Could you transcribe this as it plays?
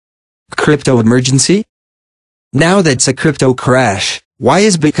crypto emergency? Now that's a crypto crash. Why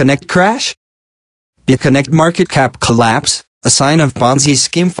is BitConnect crash? BitConnect market cap collapse, a sign of Ponzi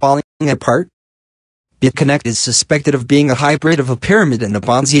scheme falling apart? BitConnect is suspected of being a hybrid of a pyramid and a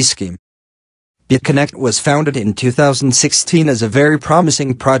Ponzi scheme. BitConnect was founded in 2016 as a very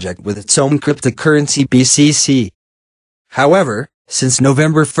promising project with its own cryptocurrency BCC. However, since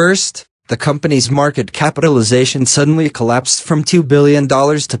November 1st, the company's market capitalization suddenly collapsed from $2 billion to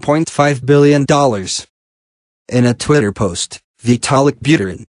 $0.5 billion. In a Twitter post, Vitalik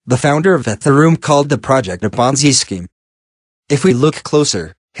Buterin, the founder of Ethereum, called the project a Ponzi scheme. If we look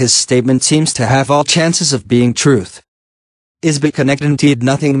closer, his statement seems to have all chances of being truth. Is BitConnect indeed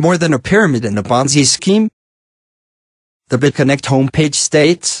nothing more than a pyramid and a Ponzi scheme? The BitConnect homepage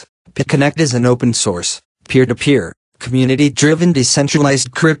states, BitConnect is an open-source, peer-to-peer, community-driven decentralized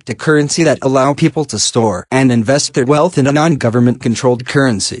cryptocurrency that allow people to store and invest their wealth in a non-government-controlled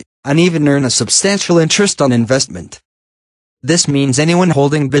currency, and even earn a substantial interest on investment. This means anyone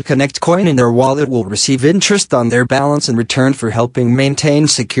holding BitConnect coin in their wallet will receive interest on their balance in return for helping maintain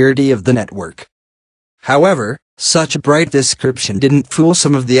security of the network. However, such a bright description didn't fool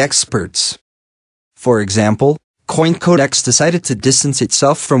some of the experts. For example, CoinCodex decided to distance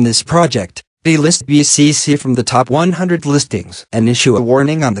itself from this project, delist BCC from the top 100 listings, and issue a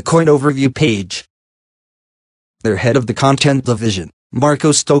warning on the coin overview page. Their head of the content division,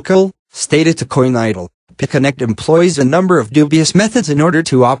 Marco Stokel, stated to CoinIdol, BitConnect employs a number of dubious methods in order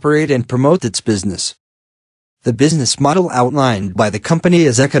to operate and promote its business. The business model outlined by the company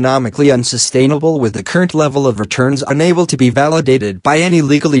is economically unsustainable, with the current level of returns unable to be validated by any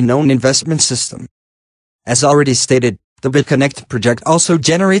legally known investment system. As already stated, the BitConnect project also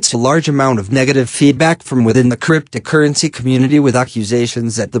generates a large amount of negative feedback from within the cryptocurrency community, with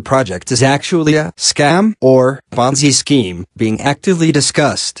accusations that the project is actually a scam or Ponzi scheme being actively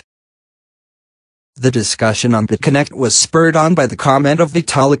discussed. The discussion on BitConnect was spurred on by the comment of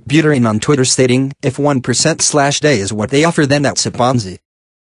Vitalik Buterin on Twitter stating, "If 1%/day is what they offer, then that's a Ponzi."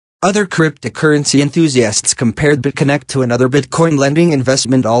 Other cryptocurrency enthusiasts compared BitConnect to another Bitcoin lending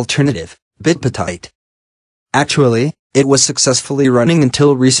investment alternative, Bitpetite. Actually, it was successfully running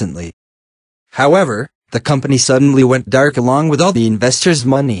until recently. However, the company suddenly went dark along with all the investors'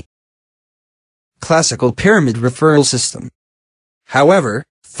 money. Classical pyramid referral system. However,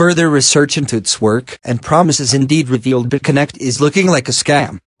 further research into its work and promises indeed revealed BitConnect is looking like a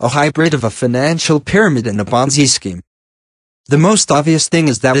scam, a hybrid of a financial pyramid and a Ponzi scheme. The most obvious thing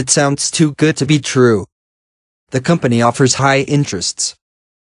is that it sounds too good to be true. The company offers high interests.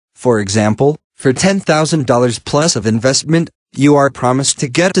 For example, for $10,000 plus of investment, you are promised to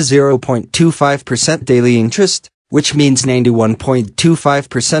get a 0.25% daily interest, which means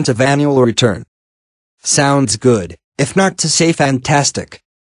 91.25% of annual return. Sounds good, if not to say fantastic.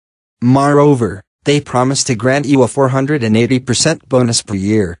 Moreover, they promise to grant you a 480% bonus per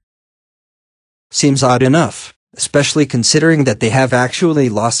year. Seems odd enough, especially considering that they have actually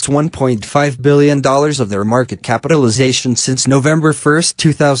lost $1.5 billion of their market capitalization since November 1,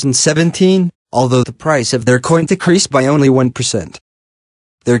 2017, although the price of their coin decreased by only 1%.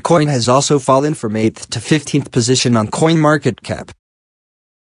 Their coin has also fallen from 8th to 15th position on CoinMarketCap.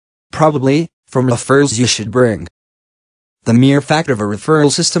 Probably, from referrals you should bring. The mere fact of a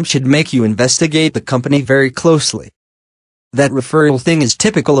referral system should make you investigate the company very closely. That referral thing is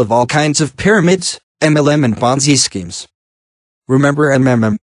typical of all kinds of pyramids, MLM and Ponzi schemes. Remember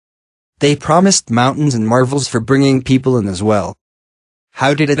MMM? They promised mountains and marvels for bringing people in as well.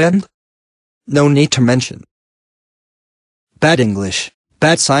 How did it end? No need to mention. Bad English,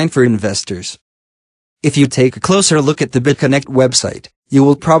 bad sign for investors. If you take a closer look at the BitConnect website, you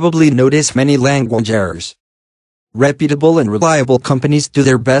will probably notice many language errors. Reputable and reliable companies do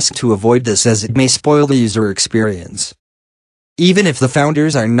their best to avoid this, as it may spoil the user experience. Even if the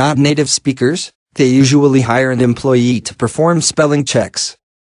founders are not native speakers, they usually hire an employee to perform spelling checks.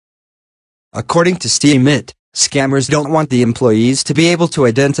 According to Steemit, scammers don't want the employees to be able to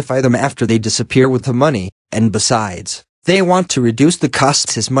identify them after they disappear with the money, and besides, they want to reduce the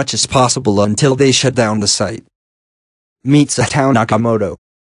costs as much as possible until they shut down the site. Meet Satoru Nakamoto.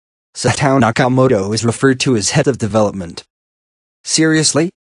 Satoru Nakamoto is referred to as head of development.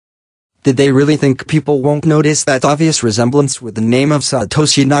 Seriously? Did they really think people won't notice that obvious resemblance with the name of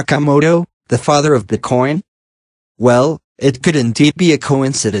Satoshi Nakamoto, the father of Bitcoin? Well, it could indeed be a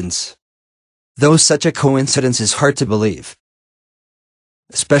coincidence. Though such a coincidence is hard to believe.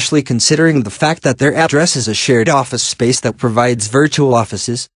 Especially considering the fact that their address is a shared office space that provides virtual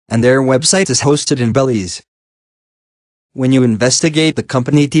offices, and their website is hosted in Belize. When you investigate the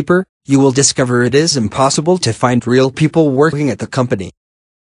company deeper, you will discover it is impossible to find real people working at the company.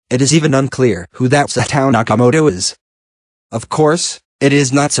 It is even unclear who that Satoru Nakamoto is. Of course, it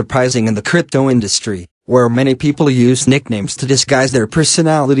is not surprising in the crypto industry, where many people use nicknames to disguise their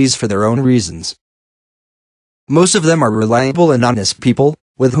personalities for their own reasons. Most of them are reliable and honest people,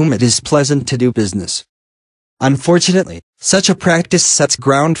 with whom it is pleasant to do business. Unfortunately, such a practice sets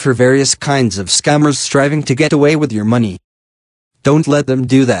ground for various kinds of scammers striving to get away with your money. Don't let them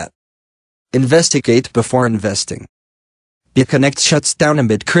do that. Investigate before investing. BitConnect shuts down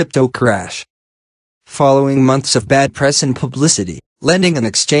amid crypto crash. Following months of bad press and publicity, lending and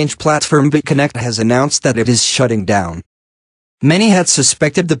exchange platform BitConnect has announced that it is shutting down. Many had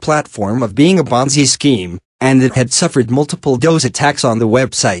suspected the platform of being a Ponzi scheme, and it had suffered multiple DDoS attacks on the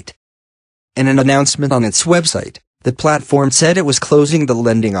website. In an announcement on its website, the platform said it was closing the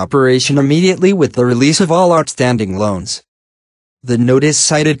lending operation immediately with the release of all outstanding loans. The notice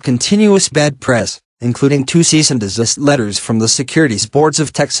cited continuous bad press, including 2 cease and desist letters from the securities boards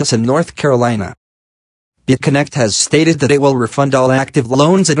of Texas and North Carolina. BitConnect has stated that it will refund all active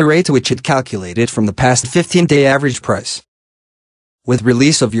loans at a rate which it calculated from the past 15-day average price. With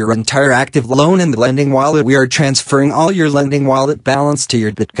release of your entire active loan in the lending wallet, we are transferring all your lending wallet balance to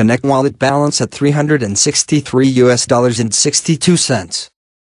your BitConnect wallet balance at $363.62.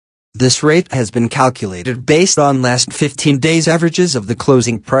 This rate has been calculated based on last 15 days averages of the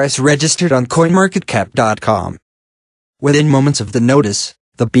closing price registered on coinmarketcap.com. Within moments of the notice,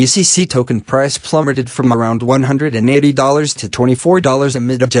 the BCC token price plummeted from around $180 to $24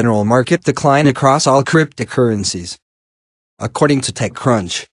 amid a general market decline across all cryptocurrencies. According to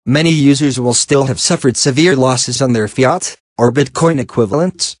TechCrunch, many users will still have suffered severe losses on their fiat, or Bitcoin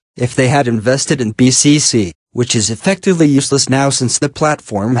equivalents, if they had invested in BCC, which is effectively useless now since the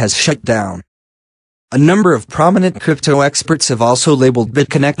platform has shut down. A number of prominent crypto experts have also labeled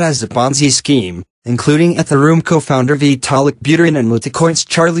BitConnect as a Ponzi scheme, including Ethereum co-founder Vitalik Buterin and Multicoin's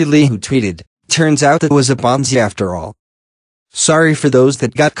Charlie Lee, who tweeted, "Turns out it was a Ponzi after all. Sorry for those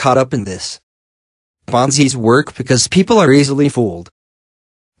that got caught up in this. Ponzi's work because people are easily fooled."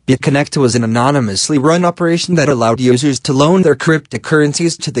 BitConnect was an anonymously run operation that allowed users to loan their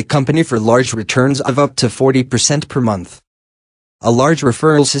cryptocurrencies to the company for large returns of up to 40% per month. A large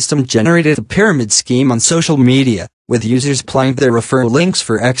referral system generated a pyramid scheme on social media, with users applying their referral links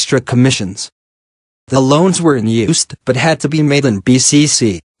for extra commissions. The loans were unused but had to be made in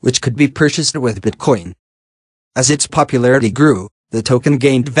BCC, which could be purchased with Bitcoin. As its popularity grew, the token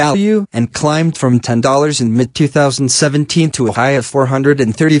gained value and climbed from $10 in mid-2017 to a high of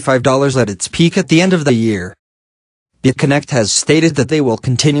 $435 at its peak at the end of the year. BitConnect has stated that they will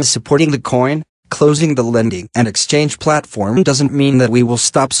continue supporting the coin. Closing the lending and exchange platform doesn't mean that we will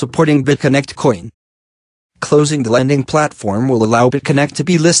stop supporting BitConnect coin. Closing the lending platform will allow BitConnect to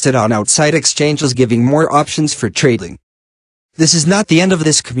be listed on outside exchanges, giving more options for trading. This is not the end of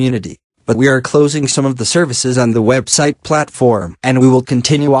this community, but we are closing some of the services on the website platform, and we will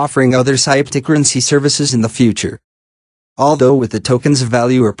continue offering other cryptocurrency services in the future. Although with the token's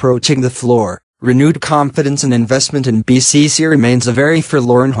value approaching the floor, renewed confidence and investment in BCC remains a very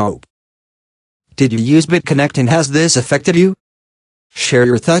forlorn hope. Did you use BitConnect and has this affected you? Share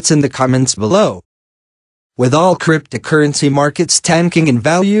your thoughts in the comments below. With all cryptocurrency markets tanking in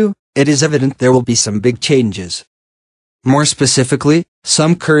value, it is evident there will be some big changes. More specifically,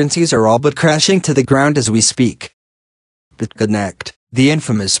 some currencies are all but crashing to the ground as we speak. BitConnect, the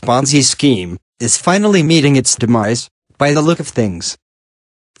infamous Ponzi scheme, is finally meeting its demise, by the look of things.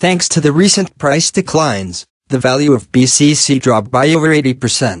 Thanks to the recent price declines, the value of BCC dropped by over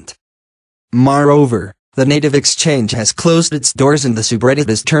 80%. Moreover, the native exchange has closed its doors and the subreddit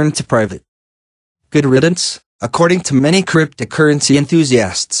has turned to private. Good riddance, according to many cryptocurrency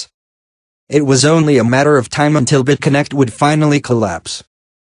enthusiasts. It was only a matter of time until BitConnect would finally collapse.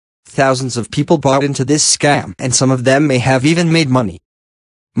 Thousands of people bought into this scam, and some of them may have even made money.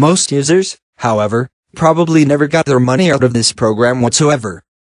 Most users, however, probably never got their money out of this program whatsoever.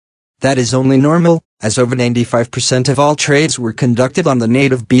 That is only normal, as over 95% of all trades were conducted on the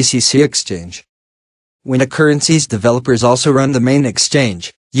native BCC exchange. When a currency's developers also run the main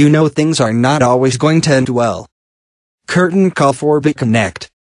exchange, you know things are not always going to end well. Curtain call for BitConnect.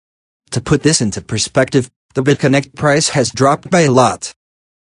 To put this into perspective, the BitConnect price has dropped by a lot.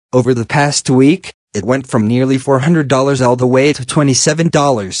 Over the past week, it went from nearly $400 all the way to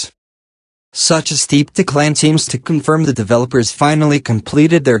 $27. Such a steep decline seems to confirm the developers finally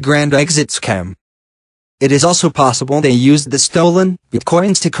completed their grand exit scam. It is also possible they used the stolen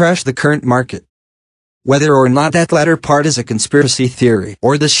Bitcoins to crash the current market. Whether or not that latter part is a conspiracy theory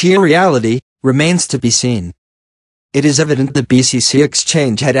or the sheer reality, remains to be seen. It is evident the BCC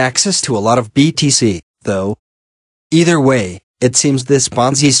exchange had access to a lot of BTC, though. Either way, It seems this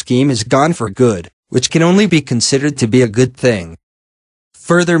Ponzi scheme is gone for good, which can only be considered to be a good thing.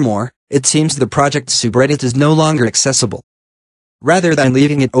 Furthermore, it seems the project subreddit is no longer accessible. Rather than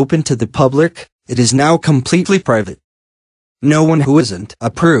leaving it open to the public, it is now completely private. No one who isn't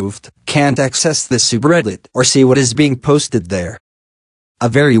approved can't access this subreddit or see what is being posted there. A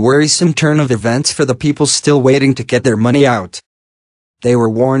very worrisome turn of events for the people still waiting to get their money out. They were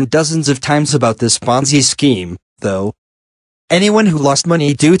warned dozens of times about this Ponzi scheme, though. Anyone who lost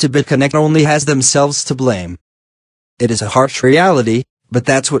money due to BitConnect only has themselves to blame. It is a harsh reality, but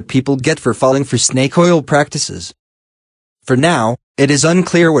that's what people get for falling for snake oil practices. For now, it is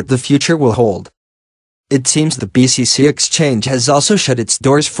unclear what the future will hold. It seems the BCC exchange has also shut its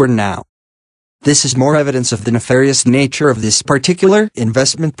doors for now. This is more evidence of the nefarious nature of this particular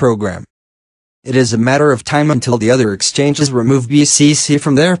investment program. It is a matter of time until the other exchanges remove BCC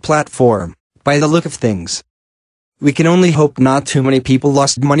from their platform, by the look of things. We can only hope not too many people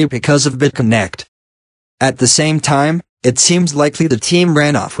lost money because of BitConnect. At the same time, it seems likely the team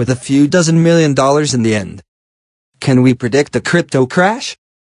ran off with a few dozen $1 million in the end. Can we predict a crypto crash?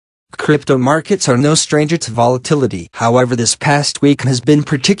 Crypto markets are no stranger to volatility. However, this past week has been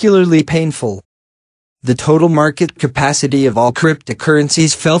particularly painful. The total market capacity of all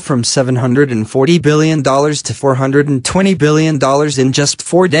cryptocurrencies fell from $740 billion to $420 billion in just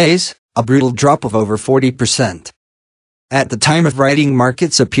 4 days, a brutal drop of over 40%. At the time of writing,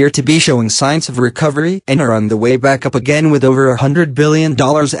 markets appear to be showing signs of recovery and are on the way back up again with over $100 billion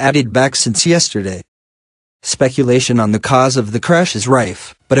added back since yesterday. Speculation on the cause of the crash is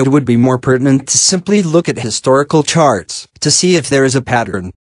rife, but it would be more pertinent to simply look at historical charts to see if there is a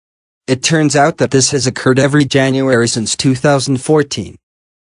pattern. It turns out that this has occurred every January since 2014.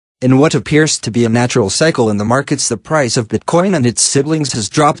 In what appears to be a natural cycle in the markets, the price of Bitcoin and its siblings has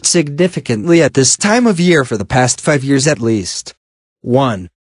dropped significantly at this time of year for the past 5 years at least. 1.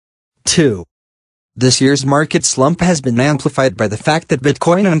 2. This year's market slump has been amplified by the fact that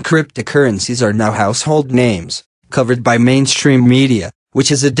Bitcoin and cryptocurrencies are now household names, covered by mainstream media,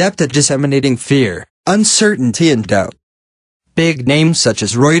 which is adept at disseminating fear, uncertainty and doubt. Big names such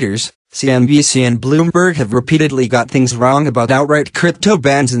as Reuters, CNBC and Bloomberg have repeatedly got things wrong about outright crypto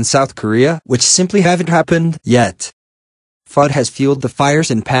bans in South Korea, which simply haven't happened yet. FUD has fueled the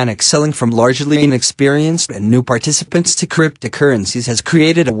fires, and panic selling from largely inexperienced and new participants to cryptocurrencies has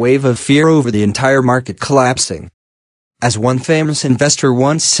created a wave of fear over the entire market collapsing. As one famous investor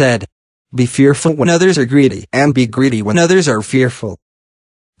once said, "Be fearful when others are greedy, and be greedy when others are fearful."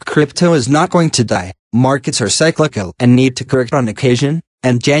 Crypto is not going to die. Markets are cyclical and need to correct on occasion,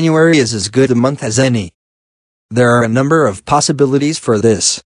 and January is as good a month as any. There are a number of possibilities for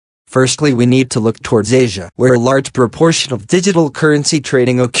this. Firstly, we need to look towards Asia, where a large proportion of digital currency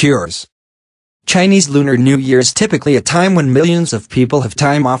trading occurs. Chinese Lunar New Year is typically a time when millions of people have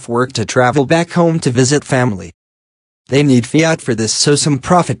time off work to travel back home to visit family. They need fiat for this, so some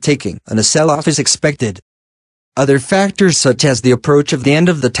profit-taking and a sell-off is expected. Other factors such as the approach of the end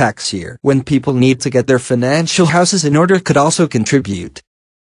of the tax year, when people need to get their financial houses in order, could also contribute.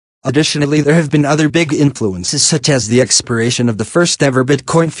 Additionally, there have been other big influences such as the expiration of the first ever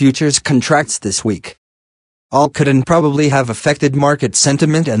Bitcoin futures contracts this week. All could and probably have affected market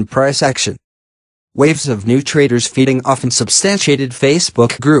sentiment and price action. Waves of new traders feeding off unsubstantiated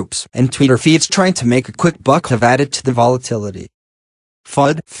Facebook groups and Twitter feeds trying to make a quick buck have added to the volatility.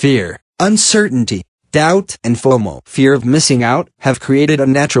 FUD, fear, uncertainty, doubt, and FOMO, fear of missing out, have created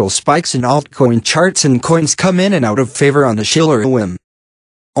unnatural spikes in altcoin charts, and coins come in and out of favor on a shill or a whim.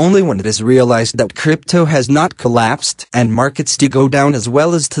 Only when it is realized that crypto has not collapsed and markets do go down as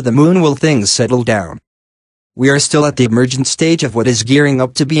well as to the moon will things settle down. We are still at the emergent stage of what is gearing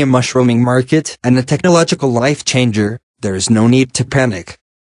up to be a mushrooming market and a technological life changer. There is no need to panic.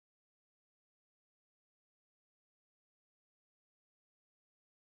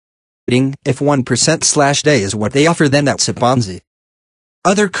 If 1%/day is what they offer, then that's a Ponzi.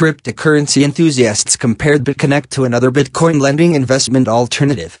 Other cryptocurrency enthusiasts compared BitConnect to another Bitcoin lending investment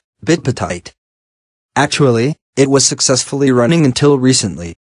alternative, BitPetite. Actually, it was successfully running until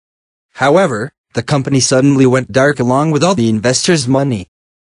recently. However, the company suddenly went dark along with all the investors' money.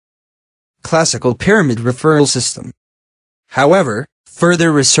 Classical pyramid referral system. However,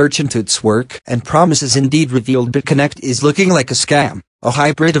 further research into its work and promises indeed revealed BitConnect is looking like a scam, a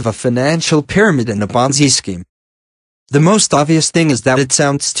hybrid of a financial pyramid and a Ponzi scheme. The most obvious thing is that it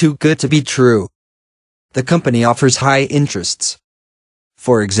sounds too good to be true. The company offers high interests.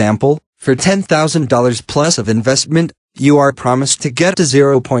 For example, for $10,000 plus of investment, you are promised to get a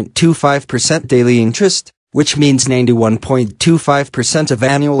 0.25% daily interest, which means 91.25% of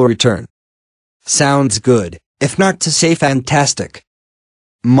annual return. Sounds good, if not to say fantastic.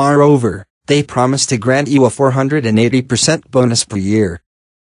 Moreover, they promise to grant you a 480% bonus per year.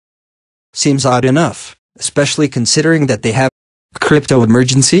 Seems odd enough, especially considering that they have crypto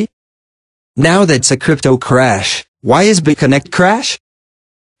emergency? Now that's a crypto crash, why is BitConnect Crash?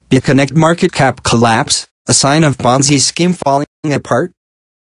 BitConnect market cap collapse, a sign of Ponzi scheme falling apart?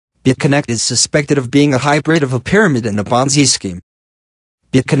 BitConnect is suspected of being a hybrid of a pyramid and a Ponzi scheme.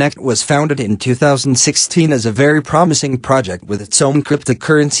 BitConnect was founded in 2016 as a very promising project with its own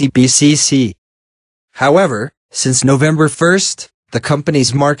cryptocurrency BCC. However, since November 1st, the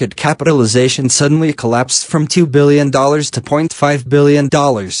company's market capitalization suddenly collapsed from $2 billion to $0.5 billion.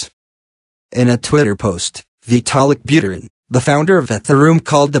 In a Twitter post, Vitalik Buterin, the founder of Ethereum,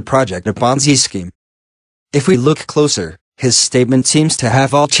 called the project a Ponzi scheme. If we look closer, his statement seems to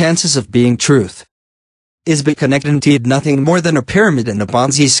have all chances of being truth. Is BitConnect indeed nothing more than a pyramid and a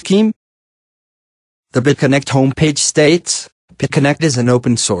Ponzi scheme? The BitConnect homepage states, BitConnect is an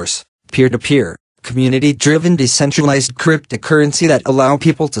open-source, peer-to-peer, community-driven decentralized cryptocurrency that allow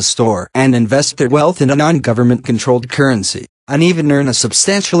people to store and invest their wealth in a non-government-controlled currency, and even earn a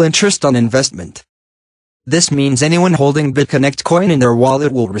substantial interest on investment. This means anyone holding BitConnect coin in their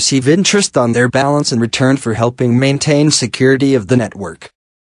wallet will receive interest on their balance in return for helping maintain security of the network.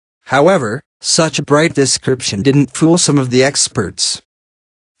 However, such a bright description didn't fool some of the experts.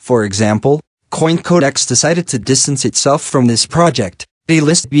 For example, CoinCodex decided to distance itself from this project,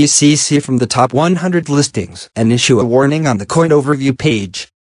 delist BCC from the top 100 listings, and issue a warning on the coin overview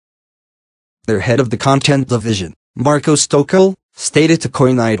page. Their head of the content division, Marco Stokel, stated to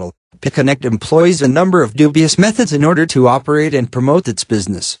CoinIdol, BitConnect employs a number of dubious methods in order to operate and promote its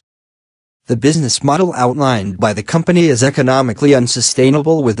business. The business model outlined by the company is economically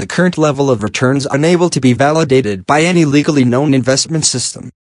unsustainable, with the current level of returns unable to be validated by any legally known investment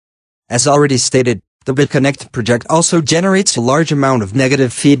system. As already stated, the BitConnect project also generates a large amount of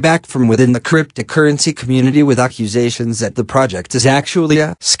negative feedback from within the cryptocurrency community, with accusations that the project is actually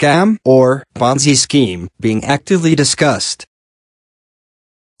a scam or Ponzi scheme being actively discussed.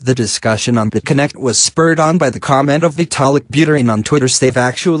 The discussion on BitConnect was spurred on by the comment of Vitalik Buterin on Twitter. They've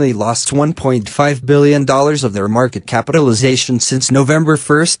actually lost $1.5 billion of their market capitalization since November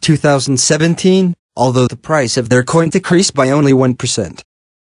 1, 2017, although the price of their coin decreased by only 1%.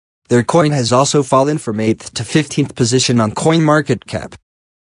 Their coin has also fallen from 8th to 15th position on CoinMarketCap.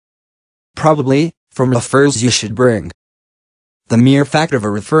 Probably, from referrals you should bring. The mere fact of a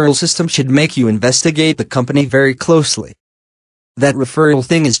referral system should make you investigate the company very closely. That referral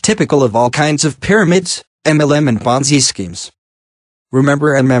thing is typical of all kinds of pyramids, MLM and Ponzi schemes.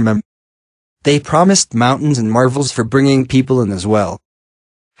 Remember MMM? They promised mountains and marvels for bringing people in as well.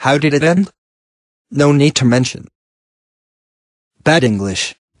 How did it end? No need to mention. Bad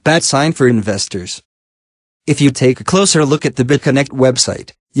English, bad sign for investors. If you take a closer look at the BitConnect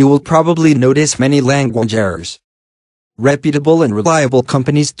website, you will probably notice many language errors. Reputable and reliable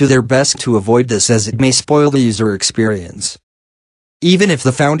companies do their best to avoid this, as it may spoil the user experience. Even if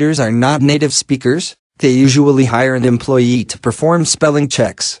the founders are not native speakers, they usually hire an employee to perform spelling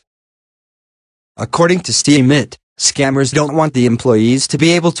checks. According to Steemit, scammers don't want the employees to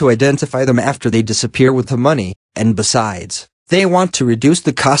be able to identify them after they disappear with the money, and besides, they want to reduce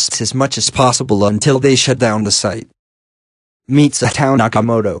the costs as much as possible until they shut down the site. Meet Satoru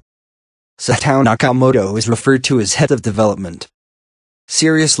Nakamoto. Satoru Nakamoto is referred to as head of development.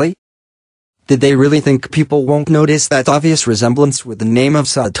 Seriously? Did they really think people won't notice that obvious resemblance with the name of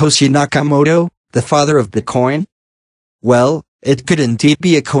Satoshi Nakamoto, the father of Bitcoin? Well, it could indeed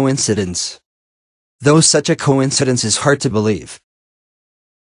be a coincidence. Though such a coincidence is hard to believe.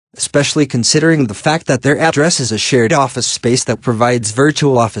 Especially considering the fact that their address is a shared office space that provides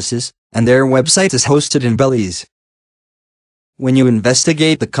virtual offices, and their website is hosted in Belize. When you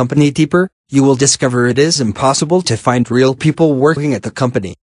investigate the company deeper, you will discover it is impossible to find real people working at the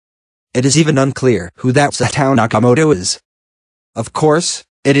company. It is even unclear who that Satoru Nakamoto is. Of course,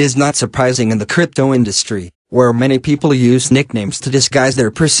 it is not surprising in the crypto industry, where many people use nicknames to disguise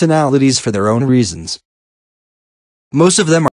their personalities for their own reasons. Most of them